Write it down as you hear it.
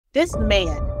This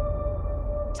man,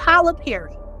 Tyler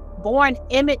Perry, born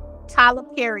Emmett Tyler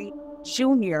Perry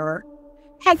Jr.,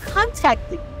 had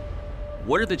contacted me.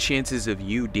 What are the chances of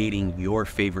you dating your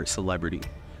favorite celebrity?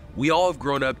 We all have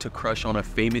grown up to crush on a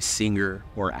famous singer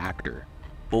or actor,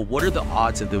 but what are the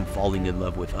odds of them falling in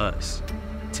love with us?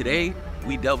 Today,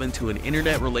 we delve into an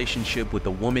internet relationship with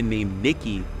a woman named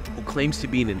Nikki who claims to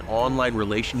be in an online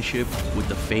relationship with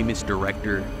the famous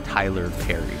director Tyler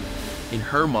Perry. In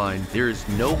her mind, there is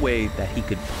no way that he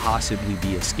could possibly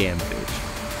be a scam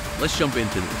fish. Let's jump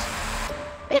into this.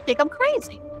 They think I'm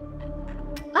crazy.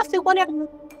 I said, whatever.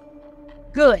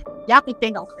 Good. Y'all can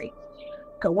think I'm crazy.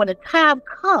 Because when the time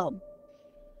comes,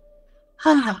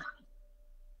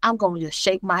 I'm going to just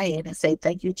shake my head and say,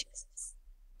 thank you, Jesus.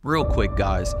 Real quick,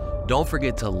 guys, don't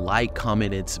forget to like,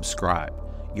 comment, and subscribe.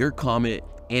 Your comment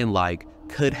and like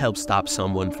could help stop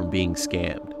someone from being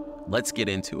scammed. Let's get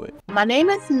into it. My name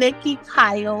is Nikki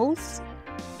Kyles.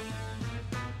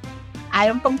 I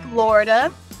am from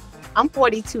Florida. I'm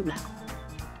 42 now.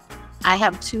 I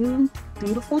have two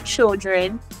beautiful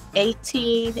children,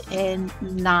 18 and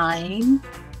 9.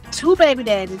 Two baby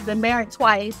daddies, been married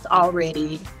twice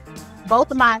already.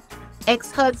 Both of my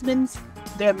ex-husbands,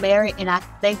 they're married, and I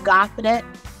thank God for that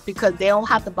because they don't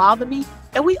have to bother me.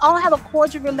 And we all have a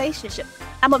cordial relationship.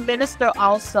 I'm a minister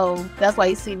also. That's why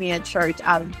you see me in church.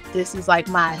 This is like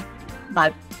my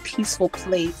peaceful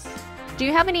place. Do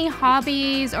you have any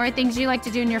hobbies or things you like to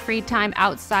do in your free time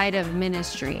outside of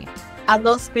ministry? I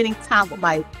love spending time with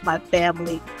my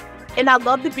family. And I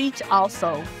love the beach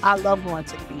also. I love going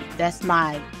to the beach. That's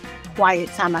my quiet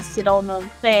time. I sit on the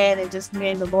sand and just me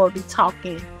and the Lord be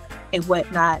talking and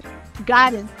whatnot.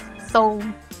 God is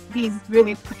he is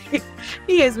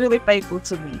really faithful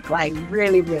to me. Like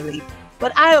really, really.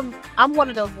 But I'm one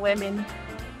of those women,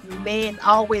 men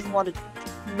always want to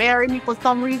marry me for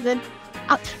some reason.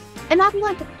 And I'm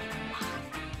like,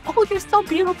 oh, you're so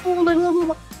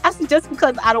beautiful. I said, just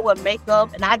because I don't wear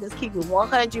makeup and I just keep it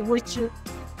 100 with you.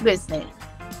 Listen,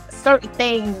 certain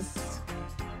things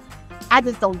I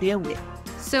just don't deal with.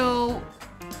 So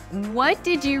what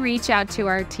did you reach out to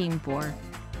our team for?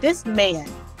 This man,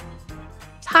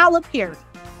 Tyler Perry,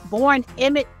 born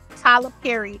Emmett Tyler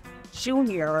Perry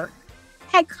Jr.,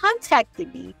 had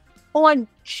contacted me on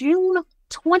June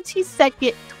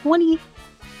 22nd,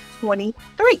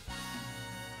 2023.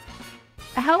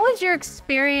 How was your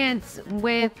experience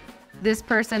with this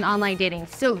person online dating?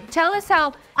 So tell us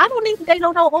how. I don't even date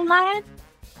no online.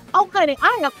 Oh, honey,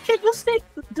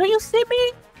 do you see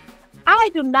me? I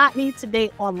do not need to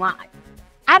date online.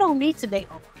 I don't need to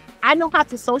date online. I know how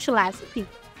to socialize with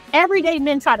people. Everyday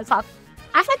men try to talk.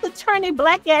 I had to turn their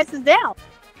black asses down.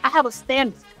 I have a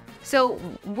standard. So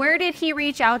where did he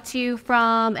reach out to you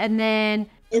from? And then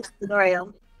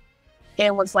Instagram,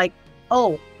 and was like,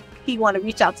 oh, he want to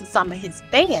reach out to some of his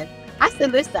fans. I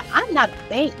said, listen, I'm not a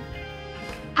fan.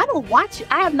 I don't watch it.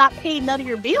 I have not paid none of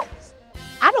your bills.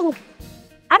 I don't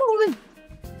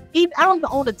even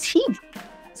own a TV.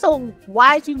 So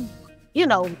why is you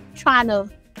trying to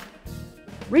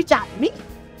reach out to me?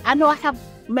 I know I have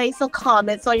made some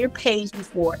comments on your page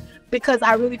before because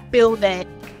I really feel that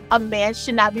a man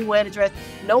should not be wearing a dress.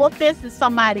 No offense to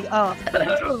somebody,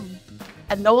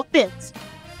 and no offense.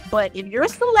 But if you're a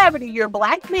celebrity, you're a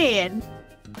black man,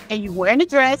 and you're wearing a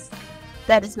dress,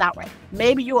 that is not right.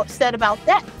 Actually you're upset about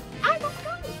that. I don't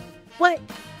know. But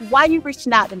why are you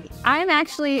reaching out to me? I'm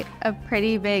actually a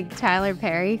pretty big Tyler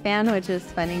Perry fan, which is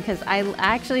funny because I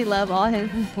actually love all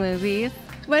his movies.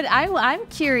 But I'm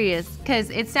curious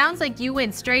because it sounds like you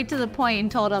went straight to the point and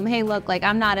told him, hey, look, like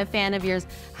I'm not a fan of yours.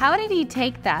 How did he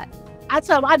take that? I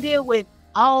tell him I deal with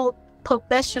all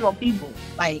professional people.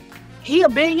 Like, he a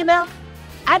billionaire.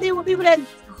 I deal with people that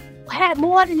had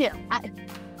more than him.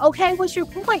 Okay, what's your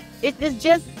point? It's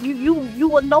just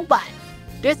you a nobody.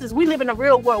 We live in a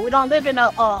real world. We don't live in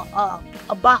a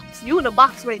box. You in a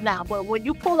box right now, but when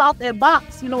you pull out that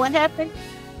box, you know what happened?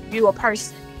 You a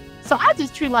person. So I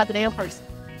just treat him like a damn person,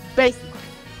 basically.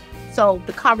 So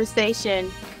the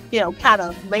conversation, kind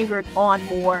of lingered on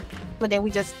more, but then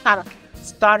we just kind of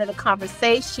started a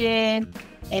conversation,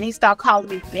 and he started calling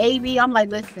me baby. I'm like,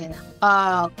 listen,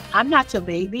 I'm not your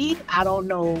baby. I don't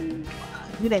know.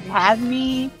 You didn't have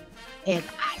me, and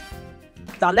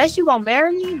so unless you gonna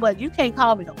marry me, but you can't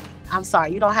call me no baby. I'm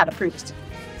sorry, you don't have the privilege to.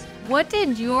 What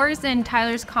did yours and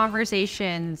Tyler's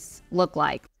conversations look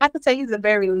like? I could say he's a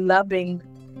very loving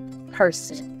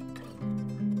person.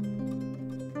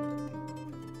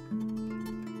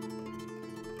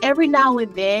 Every now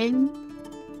and then,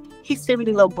 he sent me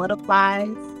the little butterflies,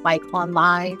 like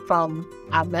online from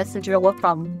our messenger or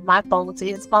from my phone to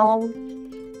his phone.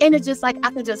 And it's just like,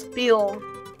 I can just feel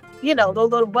you know,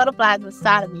 those little butterflies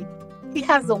inside of me. He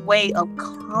has a way of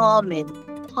calming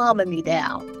me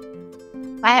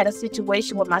down. I had a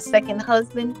situation with my second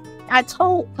husband. I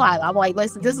told Tyler, I'm like,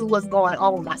 listen, this is what's going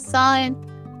on with my son.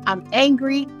 I'm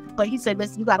angry. But he said,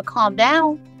 listen, you got to calm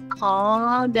down.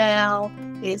 Calm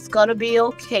down. It's going to be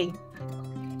okay.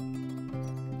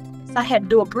 So I had to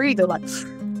do a breather, like,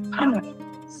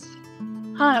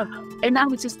 and I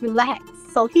would just relax.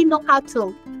 So he know how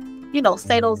to, you know,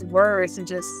 say those words and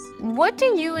just. What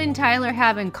do you and Tyler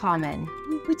have in common?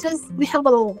 We have a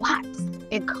lot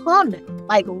in common,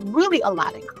 like really a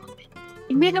lot in common.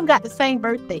 And me and him got the same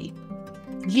birthday.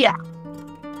 Yeah.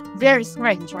 Very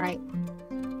strange, right?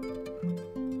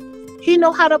 He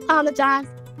know how to apologize.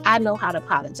 I know how to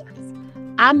apologize.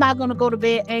 I'm not going to go to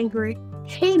bed angry.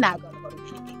 He not going to go to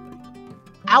bed angry.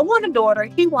 I want a daughter.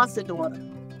 He wants a daughter.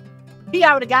 He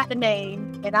already got the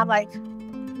name. And I'm like,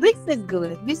 Lisa is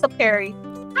good. Lisa Perry,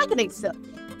 I can accept.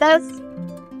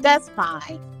 That's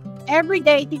fine. Every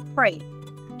day he prayed.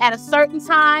 At a certain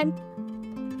time,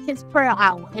 his prayer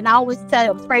hour. And I always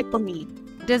tell him, pray for me.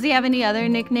 Does he have any other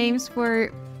nicknames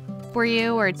for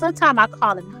you? Or sometimes I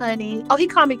call him honey. Oh, he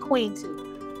called me queen too.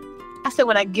 I said,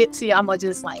 when I get to you, I'm going to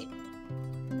just like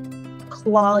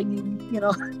claw you, you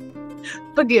know.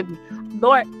 Forgive me.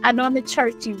 Lord, I know I'm in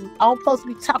church. You all supposed to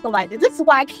be talking like this. This is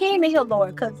why I came in here,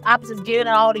 Lord, because I'm just giving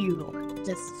it all to you, Lord.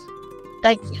 Just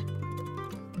thank you.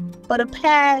 For the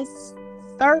past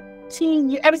 13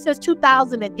 years, ever since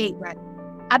 2008, right?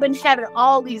 I've been having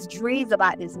all these dreams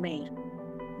about this man.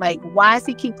 Like, why does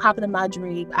he keep popping in my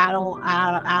dream? I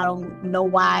don't know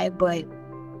why, but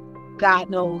God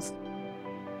knows.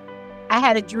 I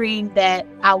had a dream that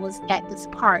I was at this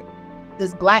park.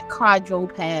 This black car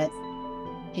drove past,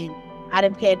 and I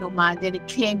didn't pay no mind. Then it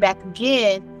came back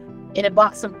again, and it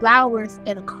bought some flowers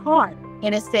and a card,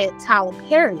 and it said Tyler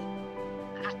Perry.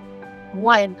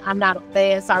 One, I'm not a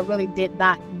fan, so I really did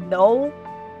not know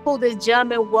who this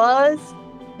gentleman was,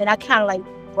 and I kind of like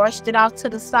brushed it off to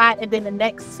the side. And then the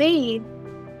next scene,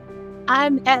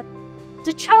 I'm at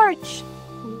the church,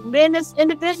 me and this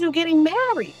individual getting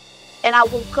married, and I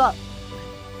woke up.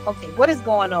 Okay, what is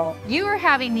going on? You were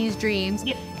having these dreams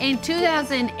in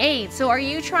 2008. So are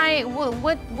you trying,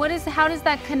 how does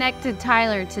that connect to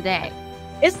Tyler today?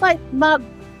 It's like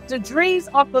the dreams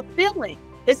are fulfilling.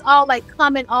 It's all like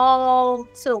coming all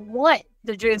to one.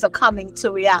 The dreams are coming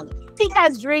to reality. He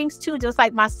has dreams too, just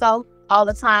like myself, all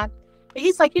the time. And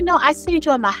he's like, you know, I see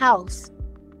you in my house.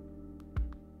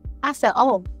 I said,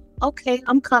 oh, okay,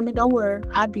 I'm coming. Don't worry.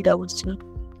 I'll be there with you.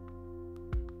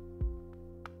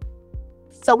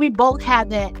 So we both have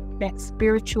that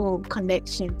spiritual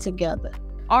connection together.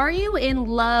 Are you in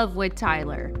love with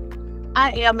Tyler? I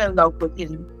am in love with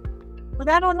him. But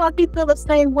I don't know if he feels the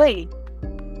same way.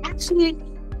 Actually,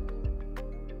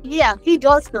 yeah, he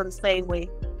does feel the same way.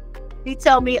 He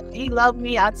tell me he loves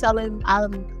me. I tell him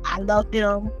I love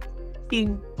him. He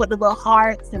put the little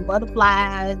hearts and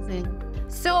butterflies.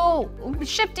 And so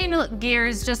shifting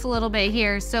gears just a little bit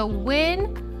here. So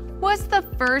when was the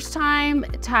first time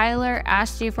Tyler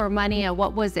asked you for money, and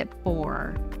what was it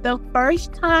for? The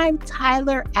first time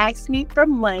Tyler asked me for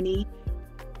money,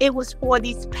 it was for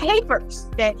these papers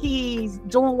that he's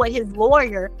doing with his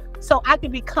lawyer, so I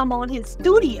could become on his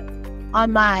studio.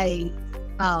 On my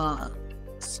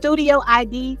studio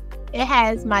ID, it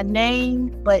has my name,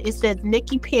 but it says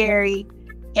Nikki Perry,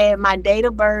 and my date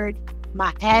of birth,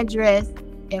 my address,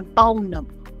 and phone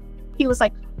number. He was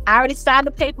like, I already signed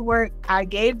the paperwork. I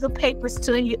gave the papers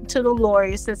to the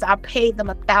lawyer since I paid them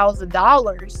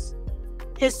 $1,000.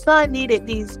 His son needed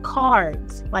these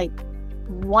cards, like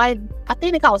one, I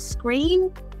think they call a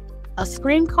scream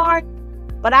card.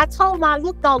 But I told him, I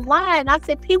looked online, I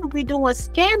said, people be doing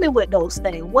scamming with those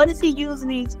things. What is he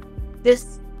using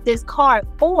this card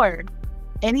for?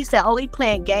 And he said, oh, he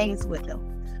playing games with them.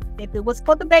 If it was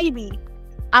for the baby,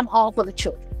 I'm all for the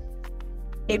children.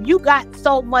 If you got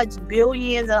so much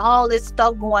billions and all this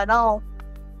stuff going on,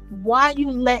 why are you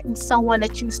letting someone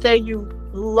that you say you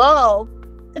love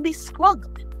to be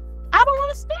struggling? I don't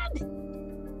understand it.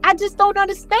 I just don't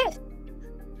understand.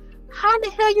 How the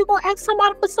hell you gonna ask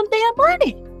somebody for some damn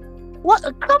money? What?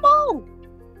 Come on.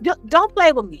 Don't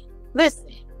play with me.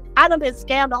 Listen, I done been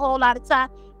scammed a whole lot of time,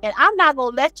 and I'm not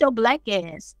gonna let your black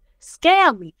ass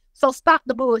scam me. So stop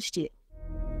the bullshit.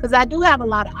 Because I do have a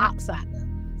lot of ops out there.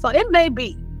 So it may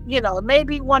be, it may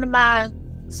be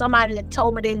somebody that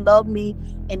told me they love me,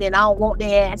 and then I don't want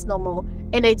their ass no more,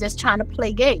 and they just trying to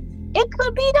play games. It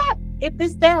could be that. If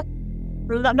it's that,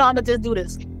 no, I'm gonna just do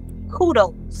this.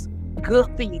 Kudos. Good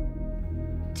for you.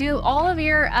 Do all of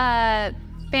your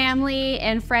family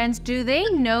and friends, do they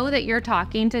know that you're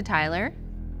talking to Tyler?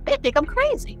 They think I'm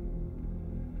crazy.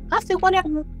 I said,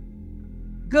 whatever.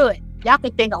 Good. Y'all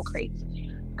can think I'm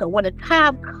crazy. Because when the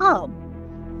time comes,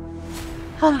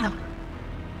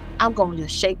 I'm going to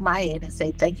just shake my head and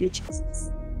say, thank you,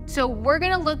 Jesus. So we're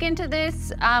going to look into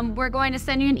this. We're going to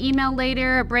send you an email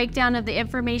later, a breakdown of the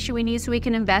information we need so we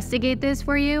can investigate this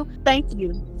for you. Thank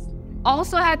you.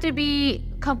 Also have to be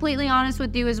completely honest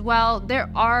with you as well.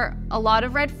 There are a lot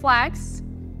of red flags.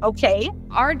 Okay.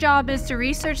 Our job is to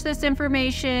research this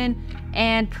information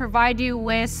and provide you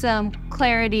with some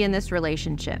clarity in this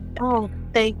relationship. Oh,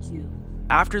 thank you.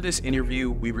 After this interview,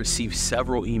 we received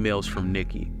several emails from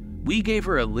Nikki. We gave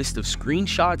her a list of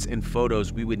screenshots and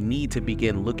photos we would need to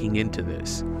begin looking into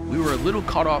this. We were a little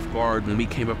caught off guard when we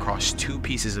came across two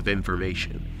pieces of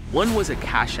information. One was a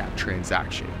Cash App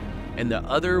transaction, and the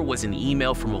other was an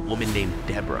email from a woman named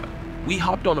Deborah. We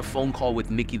hopped on a phone call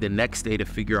with Nikki the next day to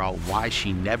figure out why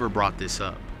she never brought this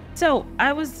up. So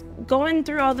I was going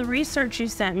through all the research you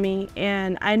sent me,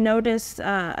 and I noticed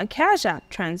a Cash App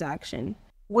transaction.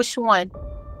 Which one?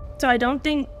 So I don't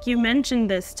think you mentioned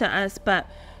this to us, but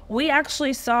we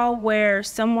actually saw where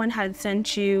someone had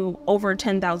sent you over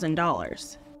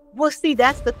 $10,000. Well, see,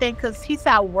 that's the thing, because he's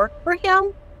at work for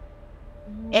him,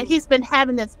 and he's been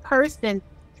having this person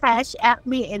Cash App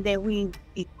me, and then we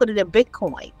put it in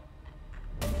Bitcoin.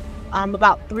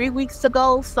 About 3 weeks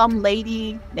ago, some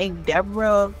lady named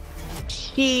Deborah,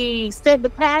 she sent the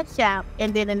Cash App,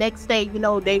 and then the next day,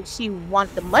 she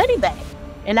wanted the money back.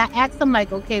 And I asked him,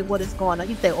 like, okay, what is going on?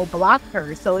 He said, oh, block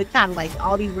her. So it kind of like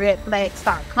all these red flags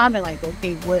start coming, like,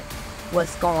 okay,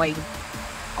 what's going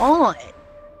on?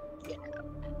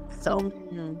 So,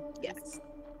 yes.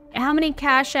 How many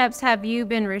Cash Apps have you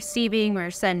been receiving or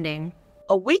sending?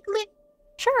 A weekly?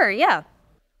 Sure, yeah.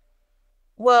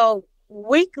 Well,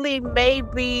 weekly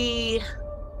maybe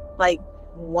like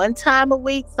one time a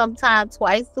week, sometimes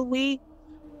twice a week.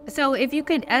 So if you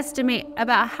could estimate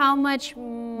about how much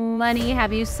money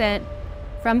have you sent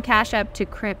from Cash App to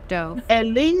crypto? At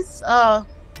least, I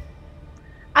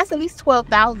said at least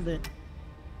 12,000.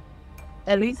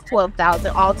 At least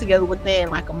 12,000 altogether within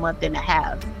like a month and a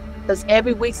half. Because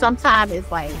every week, sometimes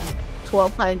it's like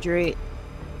 1,200,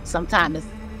 sometimes it's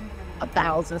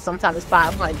 1,000, sometimes it's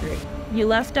 500. You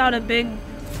left out a big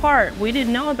part. We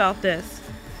didn't know about this.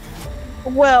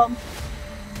 Well,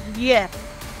 yeah.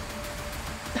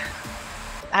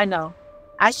 I know.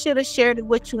 I should have shared it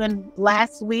with you in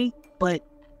last week, but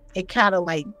it kind of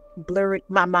like blurred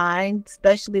my mind,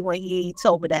 especially when he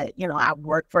told me that, I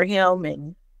work for him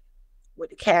and with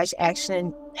the Cash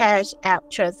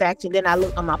App transaction. Then I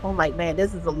looked on my phone like, man,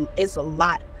 it's a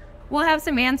lot. We'll have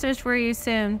some answers for you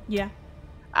soon. Yeah.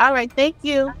 All right. Thank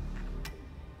you.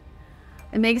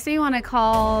 It makes me want to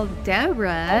call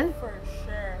Deborah. Oh, for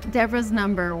sure. Deborah's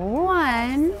number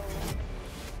 1.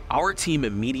 Our team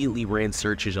immediately ran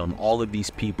searches on all of these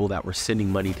people that were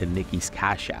sending money to Nikki's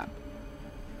Cash App.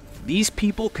 These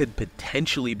people could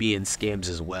potentially be in scams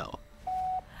as well.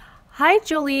 Hi,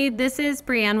 Julie. This is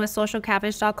Brianne with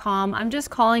socialcatfish.com. I'm just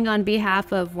calling on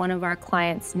behalf of one of our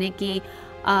clients, Nikki.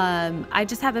 I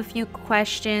just have a few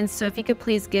questions, so if you could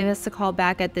please give us a call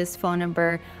back at this phone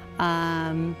number.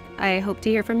 I hope to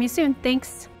hear from you soon.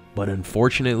 Thanks. But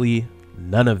unfortunately,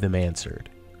 none of them answered.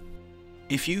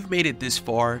 If you've made it this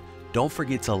far, don't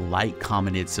forget to like,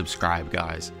 comment, and subscribe,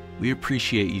 guys. We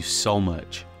appreciate you so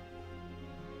much.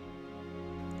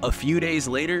 A few days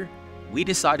later, we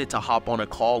decided to hop on a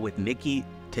call with Nikki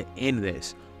to end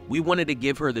this. We wanted to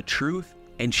give her the truth,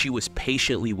 and she was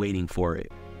patiently waiting for it.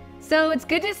 So it's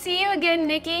good to see you again,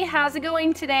 Nikki. How's it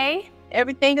going today?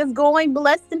 Everything is going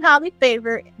blessed and highly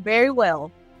favored very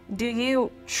well. Do you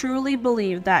truly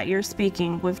believe that you're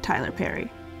speaking with Tyler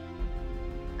Perry?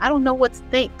 I don't know what to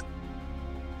think,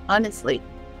 honestly,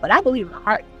 but I believe in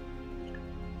heart.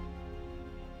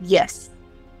 Yes.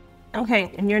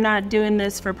 Okay, and you're not doing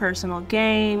this for personal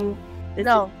gain?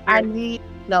 I need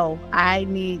to know. I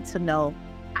need to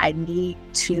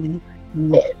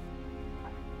know.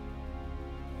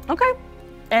 Okay.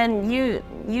 And you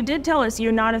did tell us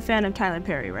you're not a fan of Tyler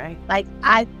Perry, right? Like,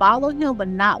 I follow him, but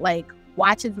not like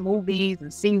watch his movies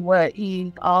and see what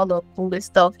all the foolish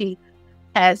stuff he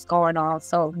has going on.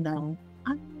 So no,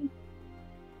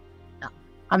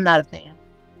 I'm not a fan.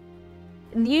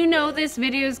 You know this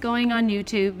video is going on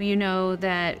YouTube. You know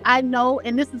that. I know,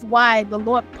 and this is why the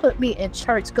Lord put me in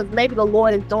church, because maybe the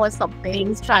Lord is doing something.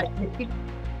 He's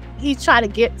trying to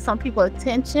get some people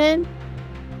attention.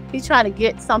 He's trying to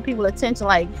get some people attention,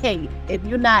 like, hey, if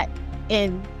you're not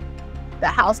in the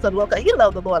house of the Lord, he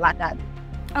loves the Lord like I do.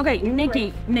 Okay, Nikki,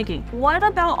 what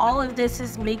about all of this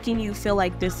is making you feel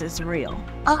like this is real?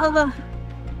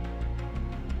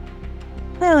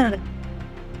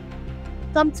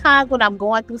 sometimes when I'm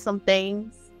going through some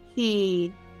things,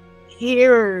 he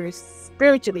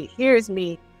spiritually hears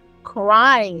me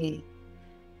crying,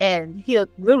 and he'll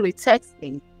literally text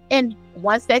me. And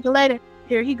 1 second later,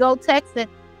 here he go texting.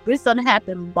 This done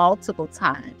happened multiple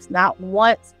times, not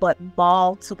once, but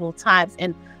multiple times.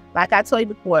 And like I told you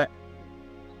before,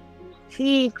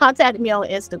 he contacted me on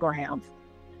Instagram,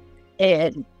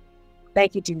 and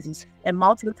thank you, Jesus. And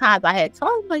multiple times I had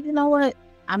told him, like, you know what?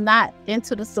 I'm not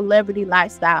into the celebrity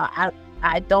lifestyle.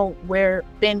 I don't wear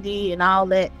Fendi and all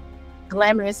that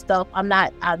glamorous stuff. I'm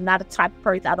not a type of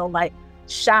person. I don't like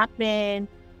shopping.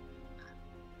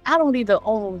 I don't even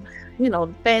own,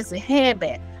 fancy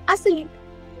handbag. I said,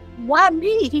 why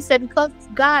me? He said, because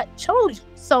God chose you.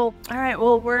 So, all right,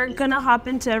 well, we're gonna hop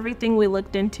into everything we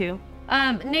looked into.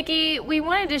 Nikki, we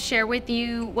wanted to share with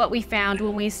you what we found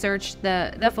when we searched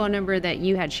the phone number that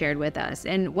you had shared with us.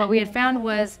 And what we had found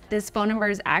was this phone number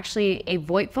is actually a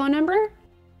VoIP phone number.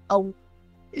 Oh,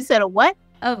 you said a what?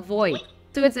 A VoIP.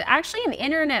 So it's actually an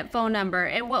internet phone number.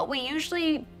 And what we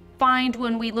usually find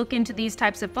when we look into these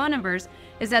types of phone numbers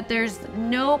is that there's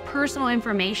no personal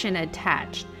information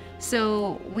attached.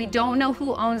 So we don't know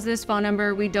who owns this phone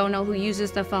number. We don't know who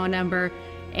uses the phone number.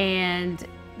 And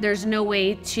there's no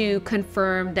way to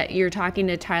confirm that you're talking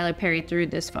to Tyler Perry through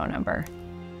this phone number.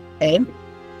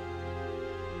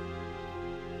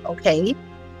 Okay.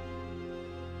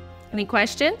 Any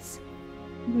questions?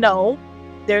 No,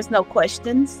 there's no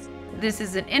questions. This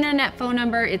is an internet phone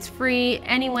number. It's free.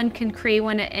 Anyone can create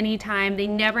one at any time. They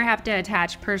never have to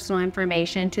attach personal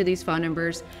information to these phone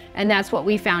numbers. And that's what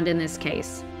we found in this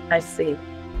case. I see.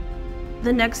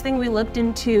 The next thing we looked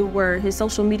into were his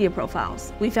social media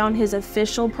profiles. We found his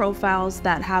official profiles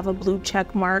that have a blue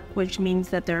check mark, which means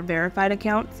that they're verified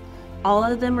accounts. All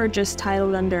of them are just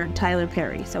titled under Tyler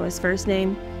Perry, so his first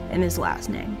name and his last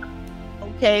name.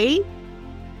 Okay.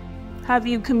 Have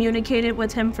you communicated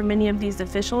with him from any of these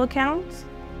official accounts?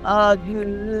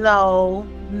 No,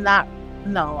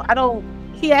 I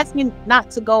don't. He asked me not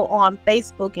to go on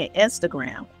Facebook and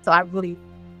Instagram, so I really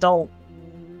don't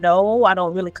know. I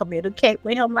don't really communicate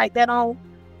with him like that on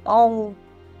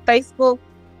Facebook.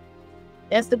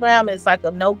 Instagram is like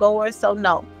a no-goer, so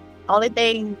no. Only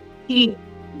thing he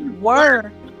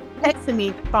were texting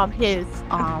me from his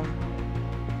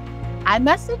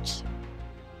iMessage.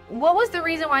 What was the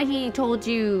reason why he told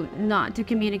you not to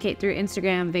communicate through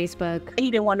Instagram, Facebook? He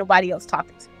didn't want nobody else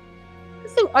talking to him. I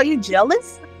said, are you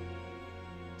jealous?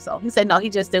 So he said, no, he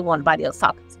just didn't want nobody else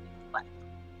talking to me. But,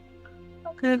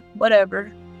 okay,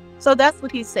 whatever. So that's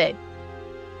what he said.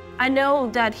 I know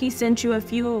that he sent you a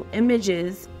few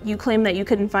images. You claim that you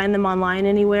couldn't find them online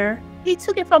anywhere. He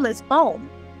took it from his phone,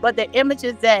 but the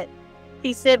images that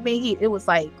he sent me, it was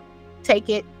like, take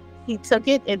it. He took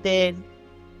it, and then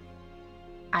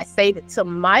I saved it to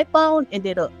my phone and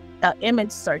did a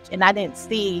image search, and I didn't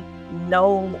see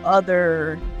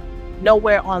nowhere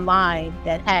online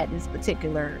that had this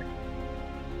particular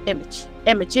images,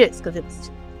 because it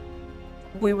was.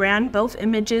 We ran both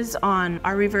images on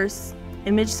our reverse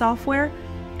image software,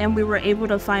 and we were able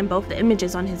to find both the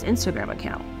images on his Instagram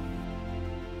account.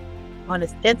 On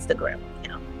his Instagram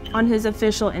account? On his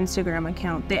official Instagram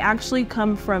account. They actually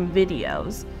come from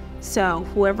videos. So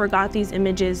whoever got these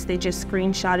images, they just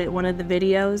screenshotted one of the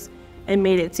videos and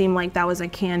made it seem like that was a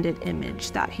candid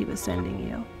image that he was sending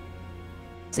you.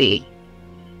 See.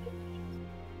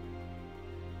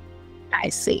 I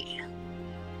see.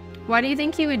 Why do you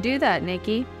think he would do that,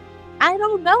 Nikki? I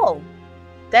don't know.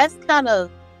 That's kind of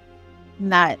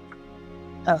not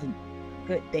a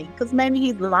good thing, because maybe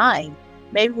he's lying.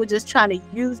 Maybe we're just trying to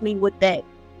use me with that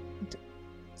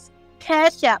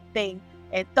Cash App thing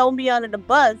and throw me under the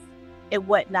bus and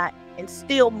whatnot and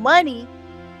steal money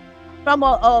from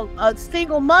a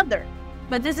single mother.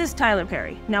 But this is Tyler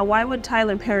Perry. Now, why would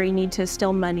Tyler Perry need to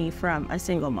steal money from a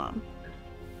single mom?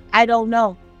 I don't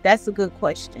know. That's a good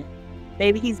question.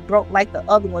 Maybe he's broke like the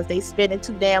other ones. They spending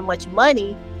too damn much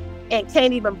money and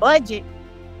can't even budget.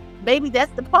 Maybe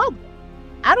that's the problem.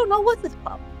 I don't know what's his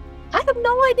problem. I have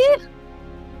no idea.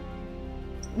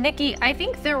 Nikki, I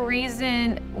think the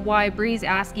reason why Bree's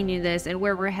asking you this and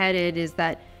where we're headed is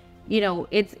that,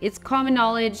 it's common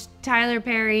knowledge, Tyler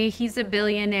Perry, he's a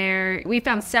billionaire. We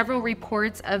found several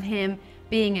reports of him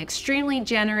being extremely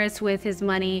generous with his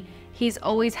money. He's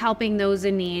always helping those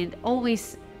in need,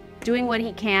 always doing what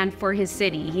he can for his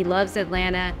city. He loves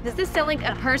Atlanta. Does this sound like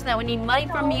a person that would need money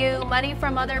from you, money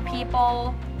from other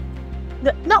people?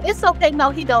 No, it's okay. No,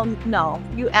 he don't. No,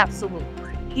 you absolutely.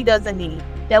 He doesn't need.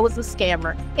 That was a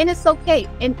scammer, and it's okay.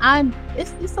 And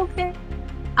it's okay.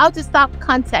 I'll just stop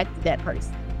contacting that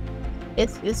person.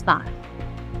 It's fine.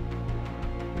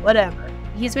 Whatever.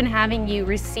 he's been having you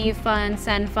receive funds,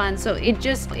 send funds, so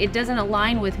it doesn't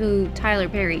align with who Tyler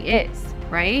Perry is,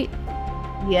 right?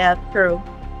 Yeah, true.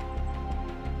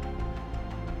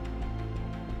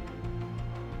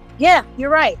 Yeah, you're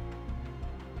right.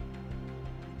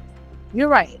 You're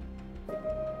right.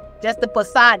 Just the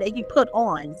facade that he put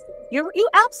on. You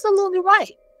absolutely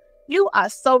right. You are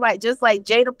so right. Just like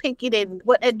Jada Pinkett and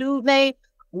what that dude named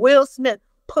Will Smith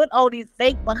put on these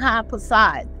fake behind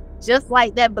facades. Just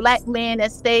like that black man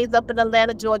that stays up in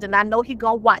Atlanta, Georgia, and I know he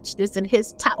gonna watch this in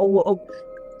his time.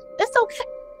 It's okay.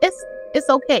 It's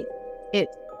okay.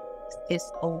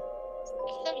 It's okay.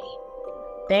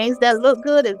 Things that look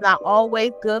good is not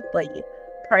always good for you.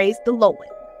 Praise the Lord.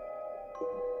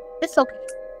 It's okay.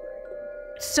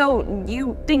 So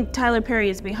you think Tyler Perry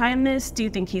is behind this? Do you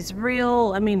think he's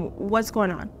real? I mean, what's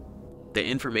going on? The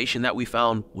information that we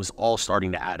found was all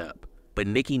starting to add up, but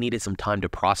Nikki needed some time to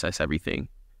process everything.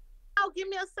 Oh, give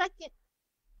me a second.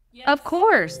 Yes. Of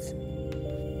course.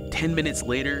 10 minutes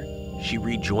later, she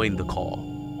rejoined the call.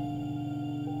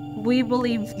 We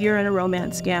believe you're in a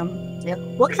romance scam. Yeah.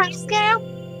 What kind of scam?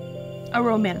 A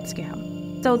romance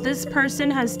scam. So this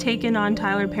person has taken on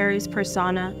Tyler Perry's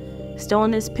persona,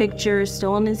 stolen his pictures,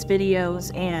 stolen his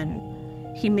videos,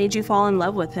 and he made you fall in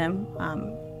love with him.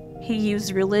 He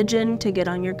used religion to get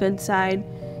on your good side.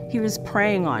 He was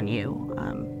preying on you.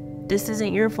 This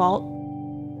isn't your fault.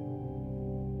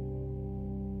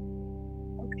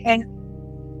 Okay.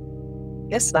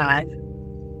 It's fine.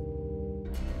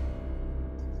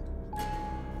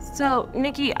 So,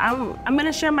 Nikki, I'm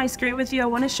gonna share my screen with you. I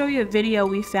want to show you a video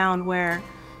we found where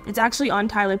it's actually on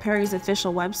Tyler Perry's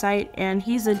official website, and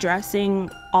he's addressing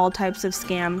all types of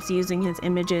scams using his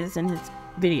images and his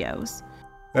videos.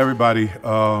 Everybody,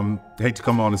 hate to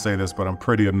come on and say this, but I'm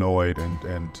pretty annoyed,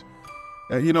 and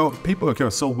you know, people are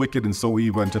so wicked and so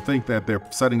evil, and to think that they're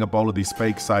setting up all of these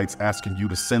fake sites asking you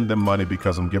to send them money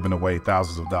because I'm giving away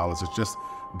thousands of dollars. It's just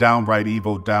downright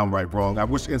evil, downright wrong. I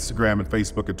wish Instagram and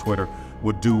Facebook and Twitter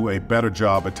would do a better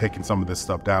job at taking some of this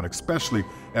stuff down, especially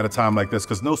at a time like this,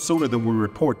 because no sooner than we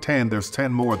report 10, there's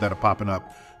 10 more that are popping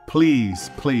up. Please,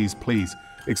 please, please,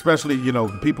 especially, you know,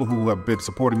 the people who have been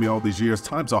supporting me all these years.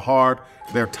 Times are hard.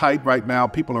 They're tight right now.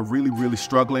 People are really, really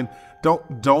struggling.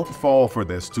 Don't fall for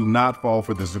this. Do not fall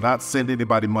for this. Do not send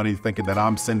anybody money thinking that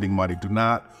I'm sending money. Do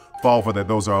not fall for that.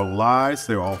 Those are all lies.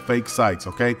 They're all fake sites,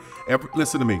 okay?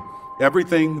 Listen to me.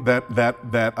 Everything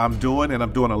that I'm doing, and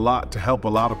I'm doing a lot to help a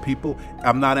lot of people,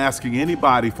 I'm not asking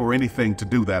anybody for anything to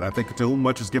do that. I think to whom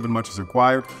much is given, much is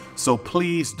required. So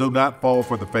please do not fall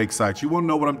for the fake sites. You want to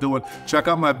know what I'm doing? Check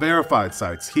out my verified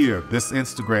sites here, this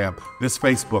Instagram, this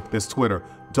Facebook, this Twitter.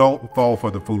 Don't fall for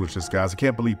the foolishness, guys. I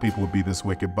can't believe people would be this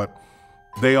wicked, but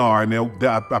they are, and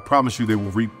I promise you they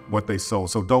will reap what they sow.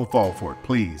 So don't fall for it.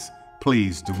 Please,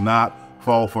 please do not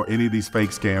fall for any of these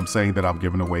fake scams saying that I'm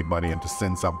giving away money and to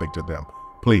send something to them.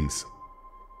 Please.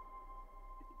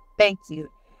 Thank you.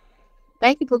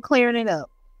 Thank you for clearing it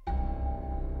up.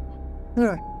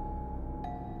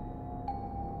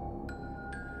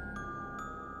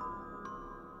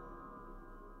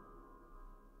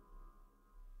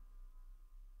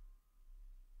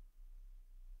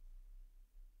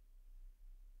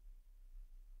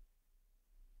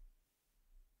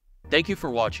 Thank you for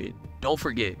watching. Don't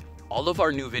forget, all of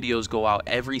our new videos go out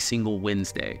every single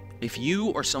Wednesday. If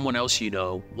you or someone else you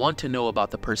know want to know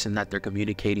about the person that they're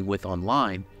communicating with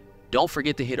online, don't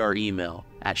forget to hit our email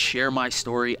at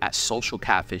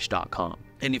sharemystory@socialcatfish.com.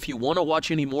 And if you want to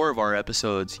watch any more of our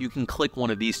episodes, you can click one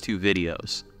of these two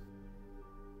videos.